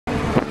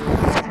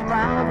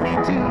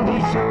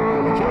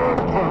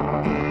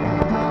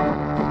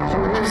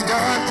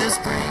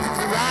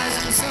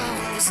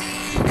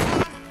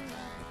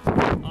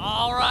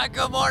All right,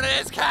 good morning,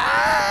 it's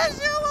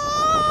casual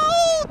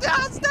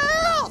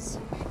downstairs.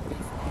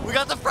 We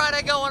got the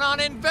Friday going on,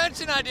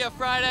 Invention Idea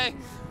Friday.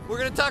 We're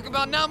gonna talk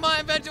about not my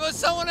invention, but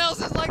someone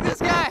else's, like this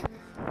guy.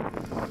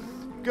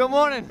 Good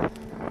morning.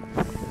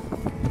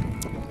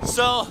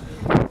 So,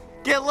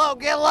 get low,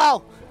 get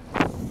low.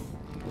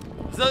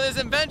 So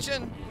this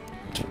invention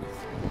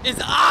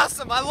is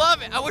awesome, I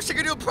love it. I wish I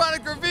could do a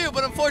product review,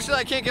 but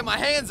unfortunately I can't get my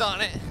hands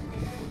on it.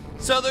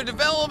 So they're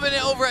developing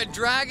it over at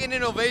Dragon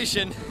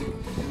Innovation.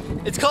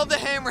 It's called the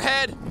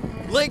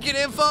Hammerhead. Link and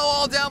info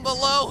all down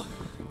below.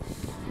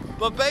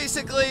 But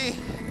basically,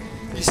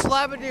 you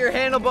slap it to your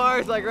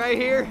handlebars like right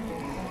here,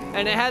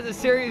 and it has a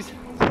series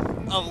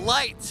of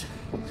lights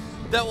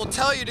that will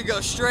tell you to go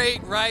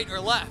straight, right,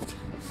 or left.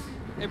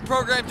 It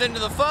programs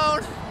into the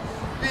phone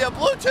via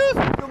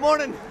Bluetooth. Good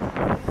morning.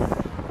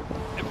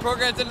 It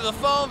programs into the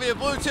phone via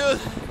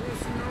Bluetooth.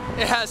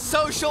 It has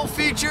social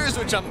features,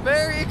 which I'm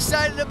very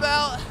excited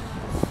about.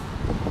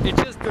 It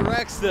just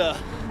directs the,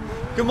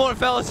 good morning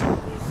fellas.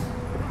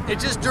 It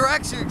just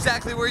directs you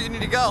exactly where you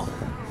need to go.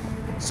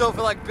 So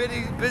for like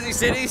busy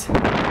cities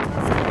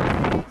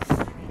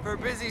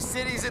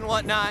and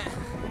whatnot,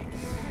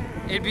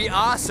 it'd be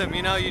awesome,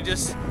 you know, you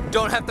just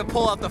don't have to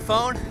pull out the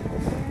phone.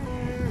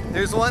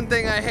 There's one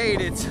thing I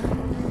hate, it's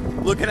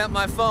looking at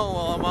my phone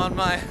while I'm on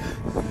my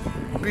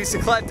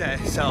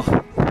bicicleta. So,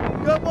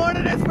 good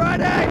morning, it's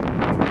Friday!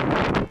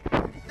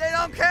 They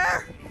don't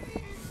care!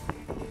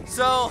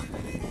 So,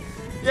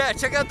 yeah,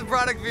 check out the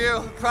product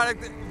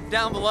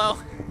down below.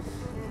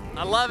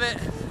 I love it.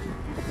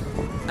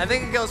 I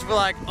think it goes for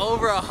like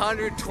over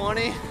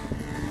 120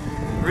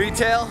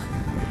 retail.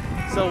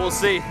 So we'll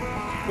see.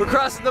 We're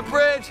crossing the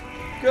bridge.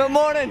 Good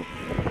morning.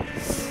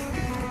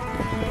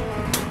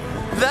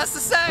 That's the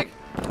seg.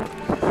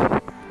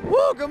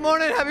 Woo, good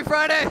morning, happy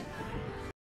Friday.